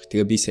таньж сурах.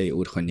 Тэгээ би сая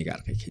өөрийнхөө нэг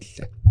аргыг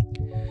хэллээ.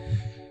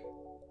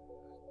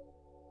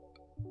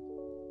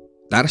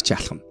 Дараагийн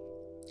алхам.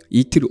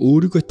 Тэр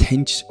өөрийгөө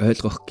таньж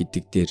ойлгох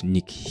гэдэг дээр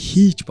нэг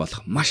хийж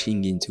болох маш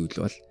энгийн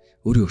зүйл бол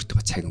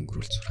өөртөө цаг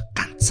өнгөрүүл сурах.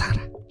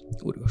 Ганцаараа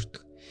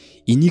өөртөө.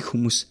 Энийг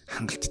хүмүүс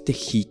хангалттай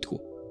хийдгүү.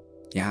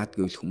 Яагад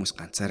гэвэл хүмүүс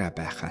ганцаараа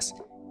байхаас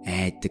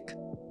айдаг,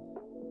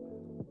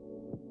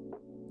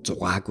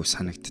 зугаагүй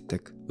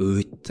санагддаг,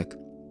 уйддаг.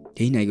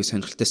 Энэ аягүй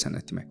сонирхолтой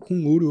санаа тийм ээ.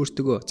 Хүн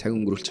өөртөө цаг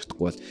өнгөрүүлж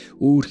чадахгүй бол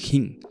өөр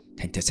хэн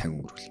тантай цаг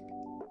өнгөрүүл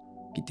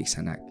гэдэг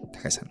санааг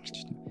дахиад сануулж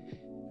байна.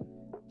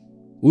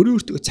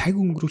 Өөртөө цаг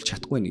өнгөрүүлж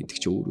чадахгүй нэг гэдэг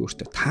чинь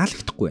өөртөө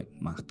таалагдахгүй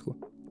магадгүй.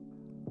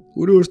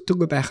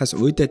 Өөртөө байхаас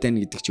уйдаад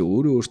байна гэдэг чинь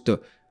өөртөө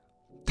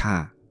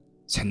та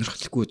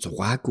сонирхолгүй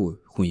зугаагүй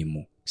хүн юм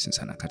уу гэсэн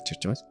санаа гарч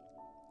ирж байгаа.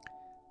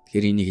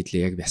 Тэгэхээр энийг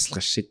хэлээ яг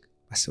бясалгал шиг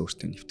бас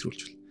өөртөө нэвтрүүлж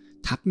байна.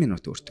 5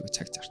 минут өөртөө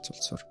цаг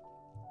зарцуулсаар.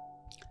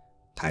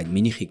 Та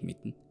минийхийг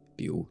мэднэ.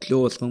 Би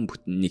өглөө болгон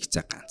бүтэн нэг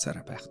цаг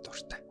ганцаараа байх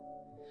дуртай.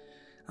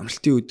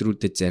 Амралтын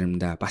өдрүүдэд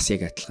заримдаа бас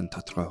яг адилхан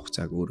тодорхой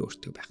хугацааг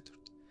өөртөө байх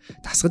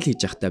дуртай. Дасгал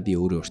хийж явахдаа би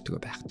өөртөө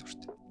байх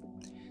дуртай.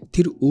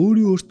 Тэр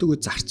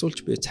өөртөө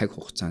зарцуулж буй цаг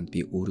хугацаанд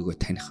би өөрийгөө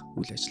таних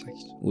үйл ажиллагаа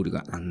хийж,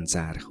 өөрийгөө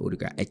анзаарах,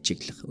 өөрийгөө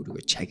ажиглах,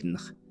 өөрийгөө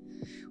чагнах,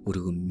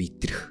 өөрийгөө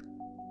мэдрэх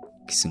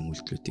гэсэн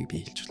үйлдэлүүдийг би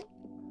хийж байна.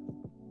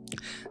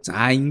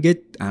 За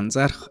ингээд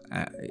анзаарах,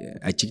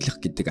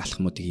 ажиглах гэдэг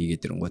алхмуудыг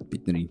хийгээд ирэнгүүт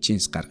бид нар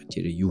энэчнээс гаргаж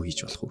ирээ юу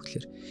хийж болох вэ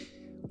гэхээр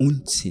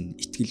үндсийн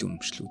итгэл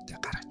үнэмшлүүдээ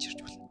гаргаж ирж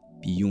байна.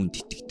 Би юунд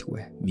итгэдэг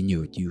вэ?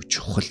 Миний хувьд юу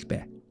чухал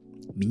бэ?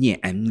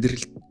 Миний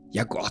амьдралд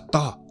яг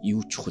одоо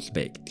юу чухал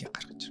бэ гэдгийг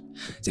гаргаж ирнэ.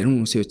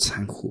 Зарим хүмүүсийн хувьд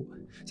санхүү,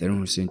 зарим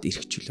хүмүүсийн хувьд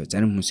эрх чөлөө,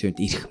 зарим хүмүүсийн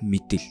хувьд эрх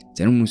мэдэл,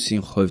 зарим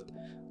хүмүүсийн хувьд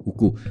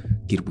үгүй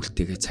гэр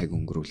бүлтэйгээ цаг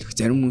өнгөрүүлэх,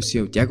 зарим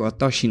хүмүүсийн хувьд яг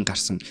одоо шинэ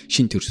гарсан,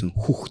 шинэ төрсөн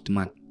хүүхэд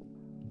маань,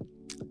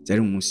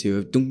 зарим хүмүүсийн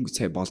хувьд дөнгөж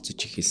сая болцож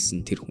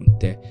эхэлсэн тэр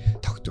хүнтэй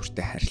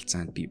тогтвортой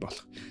харилцаанд бий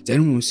болох.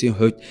 Зарим хүмүүсийн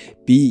хувьд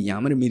би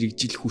ямар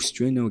мэрэгжил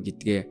хүсэж байна вэ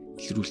гэдгээ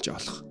илрүүлж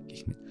олох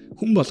гэх мэт.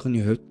 Хүн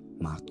болгоны хувьд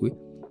магадгүй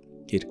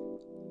тэр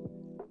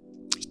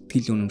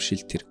итгэл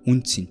үнэмшил тэр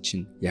үнцэн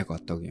чинь яг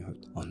одоогийн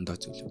хувьд ондоо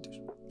зүйлүүд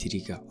байна.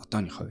 Тэрийг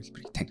одооныхоо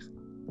хэлбэрийг таних.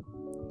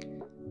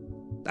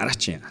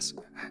 Дараагийн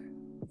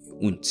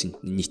үнцэн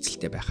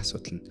нийцэлтэй байх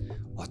асуудал нь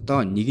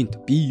одоо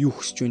нэгэнт би юу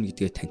хүсэж байна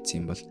гэдгээ таньсан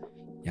юм бол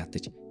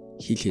ядаж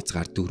хил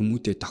хязгаар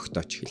дөрмүүдээ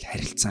тогтоож хэл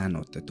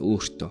харилцаануудад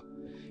өөртөө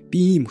би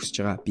ийм хүсэж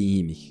байгаа, би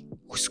ийм их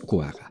хүсэхгүй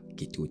байгаа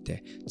гэдгүүдээ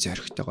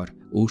зоригтойгоор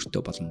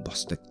өөртөө болон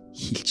бусдад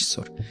хэлж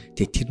сур.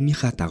 Тэгээ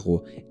тэрнийхээ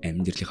дагуу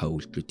амьдралынхаа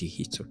үйлдэлүүдийг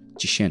хийж сур.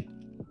 Жишээ нь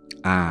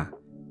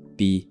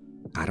би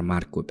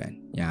гармааргүй байна.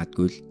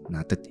 Яагадгүй л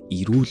надад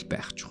эрүүл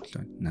байх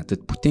чухал байна.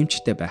 Надад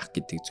бүтээмжтэй байх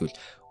гэдэг зүйл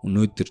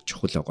өнөөдөр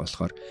чухал байгаа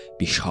болохоор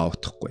би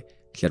шоудахгүй.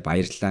 Тэгэхээр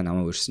баярлалаа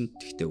намайг өрсөн.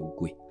 Тэгтээ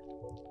үгүй.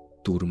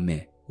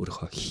 Дүрмээ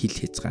өөрийнхөө хил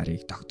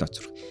хязгаарыг тогтооц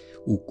сурах.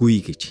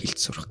 Үгүй гэж хэлж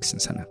сурах гэсэн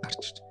санаа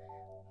гарч ирж.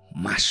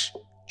 Маш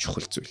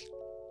чухал зүйл.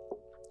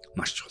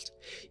 Маш чухал.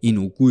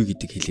 Энэ үгүй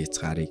гэдэг хил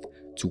хязгаарыг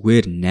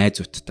зүгээр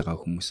найзуудтайгаа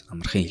хүмүүс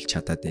амархан хэлж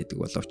чадаад байдаг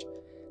боловч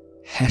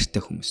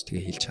хайртай хүмүүс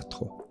тэгээ хэлж чадах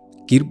уу?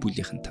 Гэр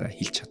бүлийнхэнтэйгээ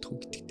хэлж чадах уу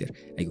гэдэг дээр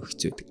айгүй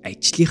хэцүү байдаг.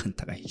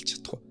 Ажлынхантайгаа хэлж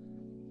чадах уу?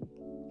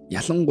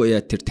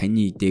 Ялангуяа тэр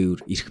таны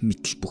дээр эрх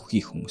мэдэл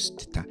бүхий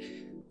хүмүүст та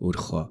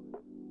өөрийнхөө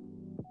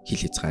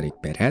хил хязгаарыг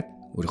бариад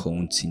өөрийнхөө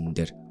үндсийн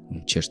дээр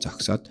үнчээр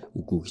зогсоод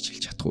үгүй гэж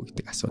хэлж чадах уу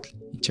гэдэг асуудал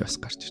энэ ч бас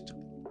гарч ирж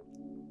байна.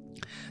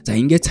 За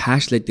ингээд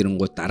цаашлаад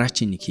ирэнгүүт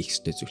дараачийн нэг хийх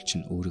ёстой зүйл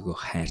чинь өөрийгөө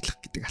хайрлах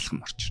гэдэг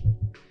алхам орж ирнэ.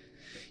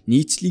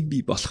 Нийцлийг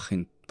бий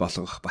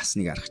болгох бас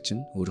нэг арга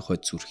чинь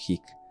өөрийнхөө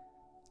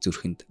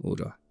зүрхэнд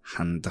өөрөө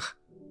хандах,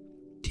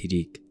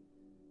 тэрийг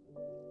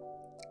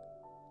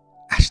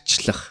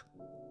туслах,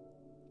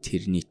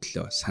 тэрний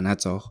төлөө санаа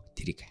зовох,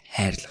 тэрийг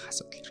хайрлах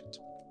асуудал ирж байна.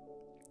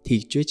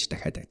 Тэгж байж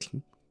дахиад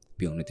адилхан.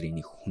 Би өнөөдөр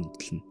энийг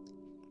хүндлэн,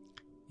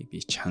 би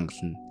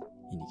чангална,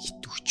 энийг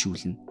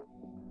хитвчүүлнэ,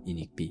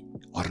 энийг би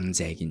орон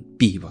зайг нь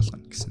бий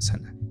болгоно гэсэн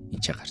санаа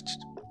энэ ч гарч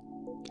ирж байна.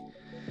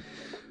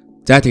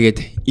 За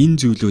тэгээд энэ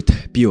зүйлүүд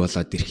бий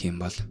болоод ирэх юм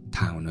бол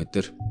та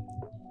өнөөдөр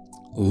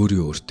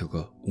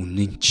өөртөөгөө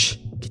үнэнч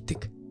гэдэг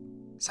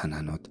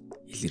санаанууд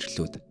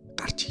илэрлүүд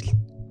гарч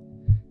ирнэ.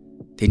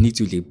 Тэрний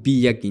зүйлийг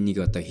би яг энийг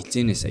одоо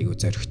хизээнээс айгүй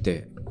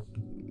зоригтой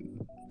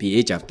би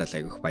ээж авдаа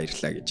айгүйх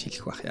баярлаа гэж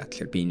хэлэх байх яа.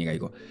 Тэгэхээр би энийг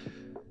айгүй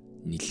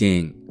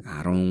нилээн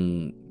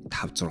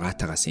 15-6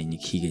 тагаас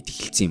энийг хийгээд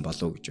эхэлсэн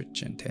болов гэж бодож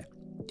байна те.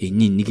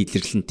 Энийн нэг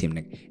илэрлэн тийм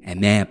нэг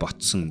амиа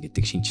ботсон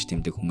гэдэг шинж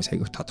тэмдэг хүмүүс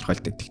айгүйх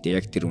тодорхойлдог. Гэхдээ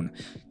яг тэр үн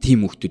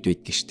тийм хүмүүсд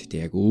байдаг шүү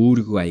дээ. Яг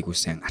өөрийгөө айгүй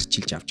сайн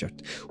арчилж авч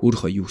явт.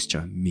 Өөрийнхөө юу хийж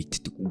байгааг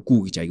мэддэг. Үгүй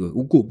гэж айгүй.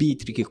 Үгүй би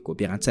тэр хийхгүй.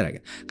 Би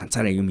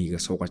ганцаараа юм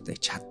хийгээ суугаад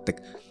чаддаг.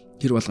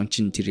 Тэр болгон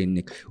чинь тэр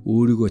нэг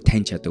өөрийгөө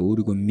таньж чадаа,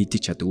 өөрийгөө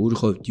мэдэж чадаа,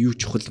 өөрийнхөө юу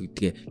чухал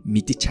гэдгээ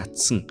мэдэж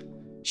чадсан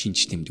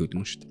шинж тэмдгүүд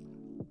юм шүү дээ.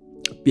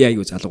 Би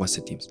аюу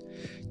залуугаасаа тиймс.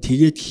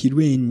 Тэгээд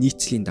хэрвээ энэ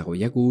нийцлийн дагуу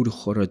яг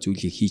өөрөөхөөрөө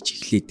зүйлийг хийж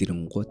эхлээд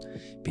ирэнгууд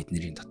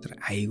бидний дотор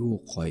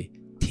аюу гоё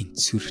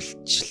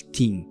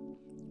тэнцвэрлэлтийн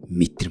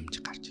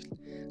мэдрэмж гарч ирнэ.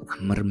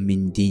 Амар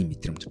мэндийн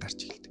мэдрэмж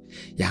гарч ирдэг.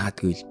 Яагаад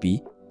гэвэл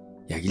би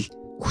яг л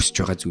хүсэж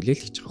байгаа зүйлээ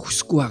л хийж байгаа.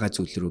 Хүсэхгүй байгаа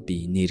зүйл рүү би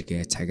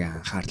энерги,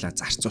 цагаа, анхаарлаа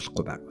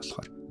зарцуулахгүй байгаа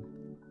болохоор.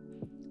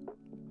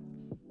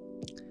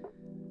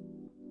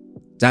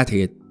 За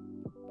тэгээд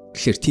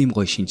тэгэхээр тийм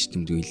гоё шинж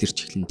тэмдэг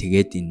илэрч эхлэн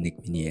тэгээд энэ нэг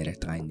миний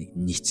яриад байгаа нэг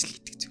нийцэл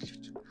гэдэг зүйл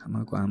гэж.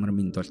 Хамаагүй амар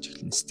минь болж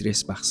эхлэн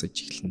стресс багасж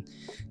эхлэн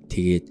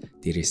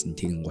тэгээд дээрэс нь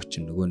тэгэн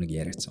 30 нөгөө нэг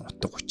яриадсан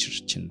утга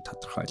учир чинь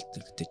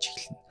тодорхойлогдож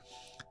эхлэн.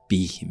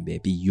 Би хинбэ?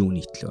 Би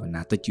юуны төлөө?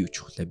 Надад юу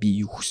чухлаа? Би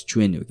юу хүсэж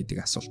байна вэ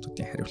гэдэг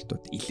асуултуудын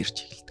хариултууд илэрч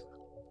эхэлдэг.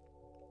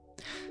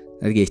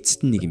 Тэгээд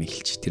эцэст нь нэг юм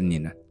эхэлж тэрний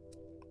нэ.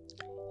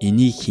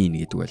 Энийг хийн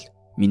гэдэг бол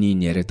миний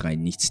яриад байгаа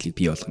нийцлийг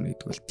бий болгоно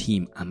гэдэг бол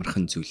тийм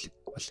амархан зүйл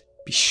бол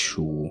биш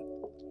шүү.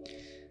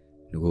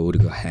 Нөгөө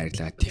өөрийгөө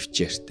хайрлаа,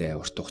 төвчээртэй,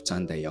 урт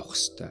хугацаанд явах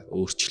хэвээр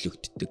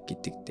өөрчлөгддөг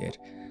гэдэг дээр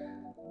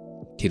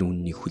тэр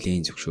үннийг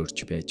хүлээн зөвшөөрч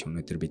байж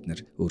өнөөдөр бид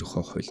нар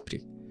өөрийнхөө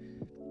хувилбарыг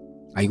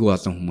айгүй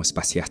олон хүмүүс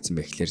бас яатсан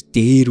бэ гэхээр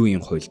дээр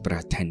үеийн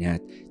хувилбараа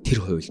таниад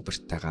тэр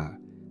хувилбартайгаа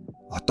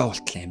одоо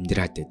болтол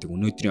амьдраад байдаг.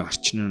 Өнөөдрийн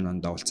орчин нь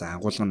ондоо болсон,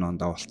 агуулга нь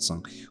ондоо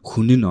болсон,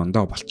 хүн нь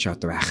ондоо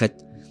болчиход байхад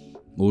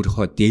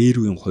өөрийнхөө дээр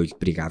үеийн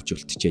хувилбарыг авч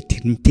үлдчихээ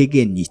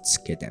тэрнтэйгээ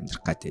нийцэх гээд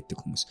амьдрах гэдэг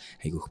хүмүүс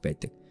айгүйх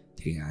байдаг.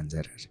 Тэрийг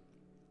анзаараар.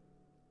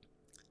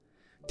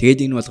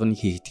 Тэгээд энэ болгоныг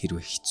хийхэд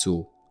хэрвээ хэцүү,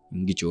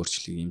 ингэж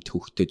өөрчлөх юм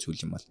төвхтэй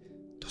зүйл юм бол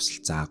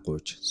тусалцаа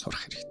гуйж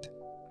сурах хэрэгтэй.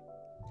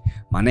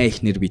 Манай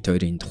эхнэр бид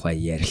хоёрын тухай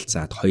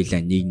ярилцаад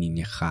хоёулаа нэг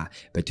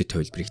нэгнийхээ бодит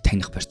хувилбарыг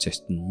таних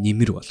процессд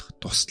нэмэр болох,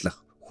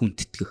 туслах,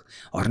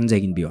 хүндэтгэх, орон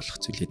зайг нь бий болох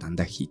зүйлийг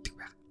дандаа хийдэг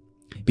байна.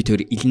 Бид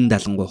хоёр илэн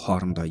далангуй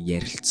хоорондоо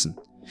ярилцсан.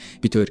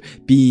 Бид хоёр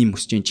би юм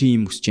хүсэж чинь чи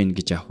юм хүсэж чинь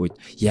гэж авах үед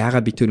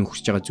яагаад бид хоёрын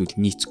хүсэж байгаа зүйл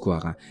нийцэхгүй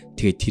байгаа.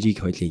 Тэгээд тэрийг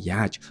хоёлаа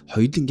яаж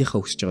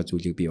хоёулангийнхаа хүсэж байгаа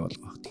зүйлийг бий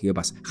болгох. Тэгээ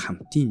бас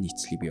хамтын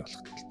нийцлийг бий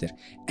болгох тал дээр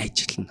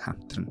ажиллан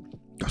хамтран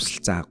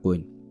тусалцаагүй.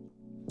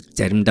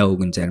 Заримдаа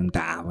өгөн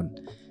заримдаа аавна.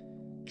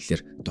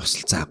 Тэгэхээр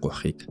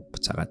тусалцаагүйхийг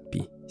буцаагаад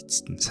би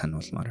эцэст нь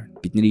сануулмаар байна.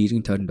 Бидний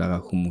эргэн тойронд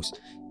байгаа хүмүүс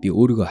би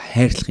өөрийгөө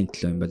хайрлахын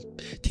төлөө юм бол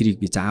тэрийг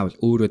би заавал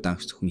өөрөө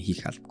данхс хүн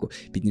хийх албагүй.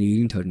 Бидний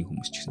эргэн тойрны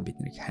хүмүүс ч гэсэн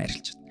биднийг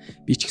хайрлаж байна.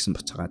 Би ч гэсэн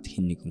буцаагаад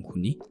хэн нэгэн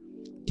хүний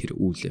тэр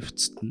үйл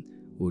явцад нь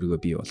өөрийгөө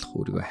бий болох,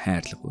 өөрийгөө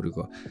хайрлах,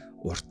 өөрийгөө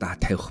урдаа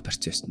тавих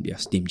процессд нь би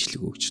бас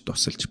дэмжлэг өгч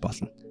тусалж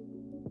болно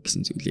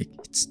гэсэн зүйлийг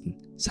эцэст нь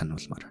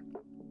сануулмаар байна.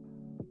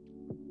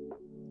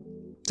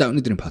 За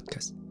өнөөдрийн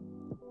подкаст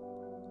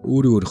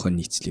өөрийнхөө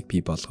нийцлийг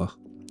бий болгох.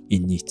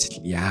 Энэ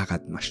нийцэл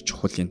яагаад маш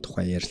чухалын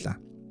тухай ярьлаа.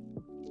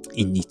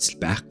 Энэ нийцэл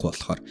байхгүй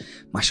болохоор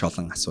маш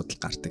олон асуудал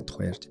гардаг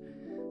тухай ярьж.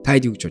 Та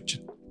хэд юу гэж бодож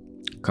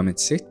байна? Коммент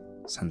сект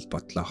санал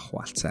бодлоо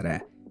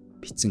хуваалцаарай.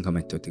 Бичсэн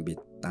комментуудыг би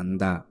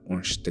дандаа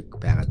уншдаг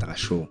байгаад байгаа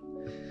шүү.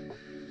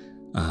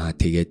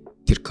 Тэгээд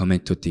тэр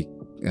комментуудыг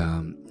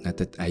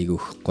надад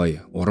айгүйх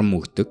гоё урам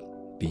өгдөг.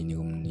 Би нэг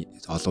өмнө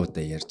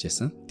олоодаа ярьж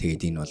байсан.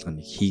 Тэгээд энэ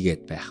болгоныг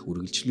хийгээд байх,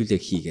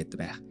 үргэлжлүүлээ хийгээд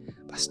байх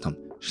бас том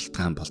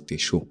шалтгаан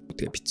болдгийг шүү.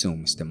 Тэгээ бичсэн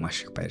хүмүүстээ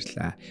маш их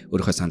баярлалаа.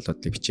 Өөрийнхөө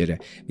саналуудыг бичээрэй.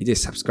 Мэдээ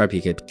subscribe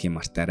хийгээд битгий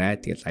мартаарай.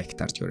 Тэгээ лайк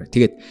дарж өгөөрэй.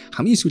 Тэгээд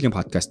хамгийн сүүлийн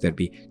подкаст дээр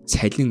би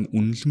цалин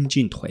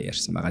үнэлэмжийн тухай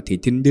ярьсан байгаа.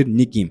 Тэгээ тэрэн дээр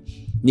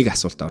нэг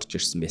асуулт орж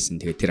ирсэн байсан.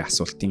 Тэгээ тэр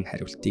асуултын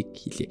хариултыг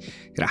хэлье.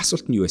 Тэр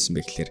асуулт нь юу байсан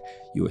бэ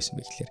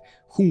гэхээр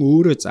хүн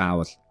өөрөө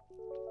заавал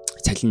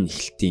цалин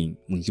эхлэлтийн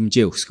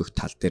үнэлэмжээ өсгөх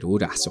тал дээр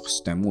өөрөө асуух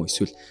хэрэгтэй юм уу?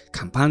 Эсвэл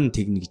компани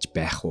тэгнэ гэж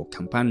байх уу?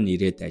 Компани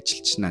ирээд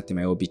ажилчнаа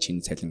тийм аяа би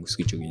чиний цалин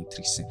өсгөж өгье энэ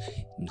гэсэн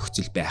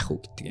нөхцөл байх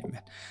уу гэдэг юм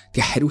байна.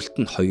 Тэгээ хариулт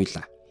нь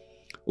хоёулаа.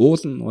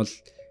 Уул нь бол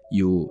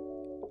юу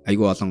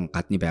айгүй олон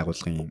гадны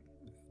байгууллагын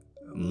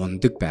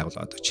мундаг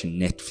байгууллагууд одоо чинь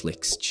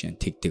Netflix чинь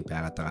тэгдэг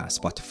байгаад байгаа,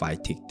 Spotify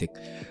тэгдэг.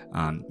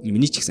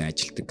 Миний ч гэсэн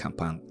ажилтдаг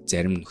компани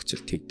зарим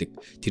нөхцөл тэгдэг.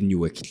 Тэр нь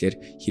юу вэ гэхээр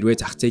хэрвээ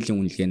зах зээлийн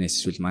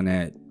үнэлгээнээс эсвэл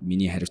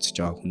миний хариуцж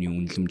байгаа хүний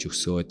үнэлэмж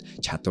өсөөд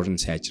чадвар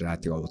нь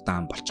сайжраад тэгээ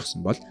удаан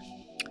болчихсон бол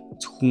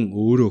зөвхөн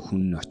өөрөө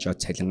хүн нь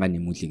очиод цалингаа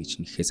нэмүүлэе гэж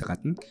нэхээс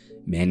гадна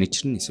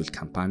менежер нь эсвэл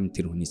компани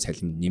тэр хүний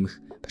цалин нэмэх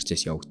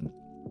процесс явагдана.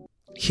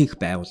 Ихэнх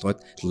байгууллагууд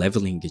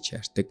leveling гэж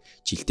ярьдаг.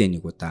 Жилдээ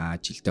 1 удаа,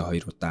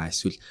 жилдээ 2 удаа,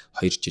 эсвэл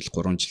 2 жил,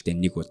 3 жилдээ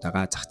 1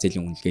 удаага зах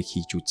зээлийн үнэлгээ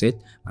хийж үзээд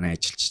манай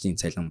ажилчдын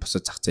цалин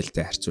бусад зах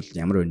зээлтэй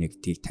харьцуулбал ямар вэ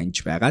гэдгийг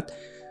таньж байгаад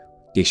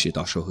дээшээ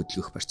доошоо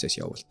хөдөлгөх процесс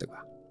явуулдаг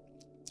ба.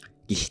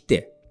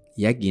 Гэхдээ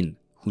яг энэ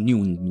хүний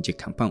үнэлэмжийг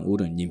компани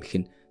өөрөө нэмэх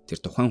нь тэр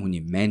тухайн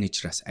хүний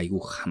менежераас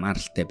аюу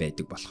хамааралтай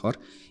байдаг болохоор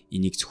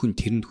энийг зөвхөн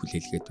тэрэнд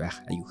хүлээлгээд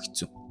байх аюу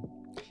хэцүү.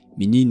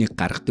 Миний нэг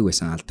гаргадаг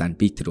байсан алдаа нь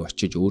би тэр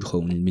очиж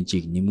өөрийнхөө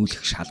үнэлэмжийг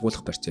нэмүүлэх,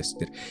 шалгуулах процесс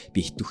дээр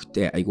би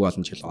идэвхтэй аюу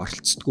олон жил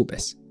оролцдоггүй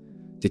байсан.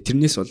 Тэгээ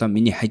тэрнээс болоо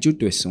миний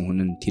хажууд байсан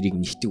хүн нь тэрийг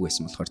нэгтгэг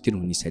байсан болохоор тэр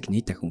хүний салин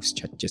хэд дахин өсч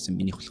чадчихсан.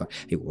 Минийх болохоор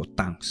аюу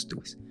удаан өсдөг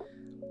байсан.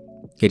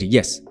 Тэгэхээр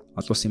yes,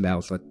 олон улсын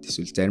байгууллагууд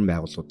эсвэл зарим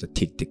байгууллагуудад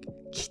тэгдэг.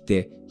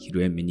 Гэхдээ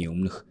хэрвээ миний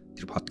өмнөх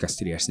тэр подкаст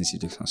дээр ярьсан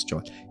сэдвийг сонсч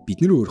бол бид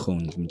нэр өөрийнхөө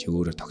үнэлэмжийг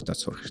өөрөө тогтоож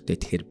сурах хэрэгтэй.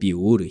 Тэгэхээр би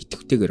өөрөө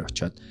идэвхтэйгээр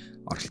очиод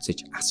оролцож,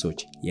 асууж,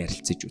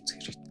 ярилцаж үзэх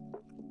хэрэгтэй.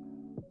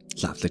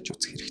 Лавлаж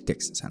үзэх хэрэгтэй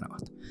гэсэн санаа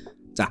байна.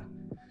 За.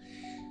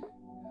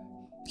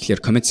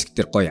 Тэгэхээр коммент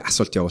секцээр гоё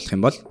асуулт явуулах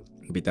юм бол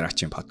бид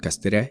дараагийн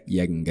подкаст дээр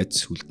яг ингээд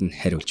сүлд нь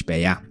хариулж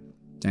байя.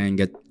 За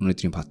ингээд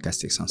өнөөдрийн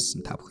подкастыг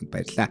сонссон та бүхэнд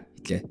баярлалаа.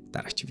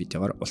 Дараагийн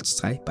видеогоор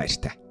уулзцгаая.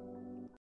 Баяртай.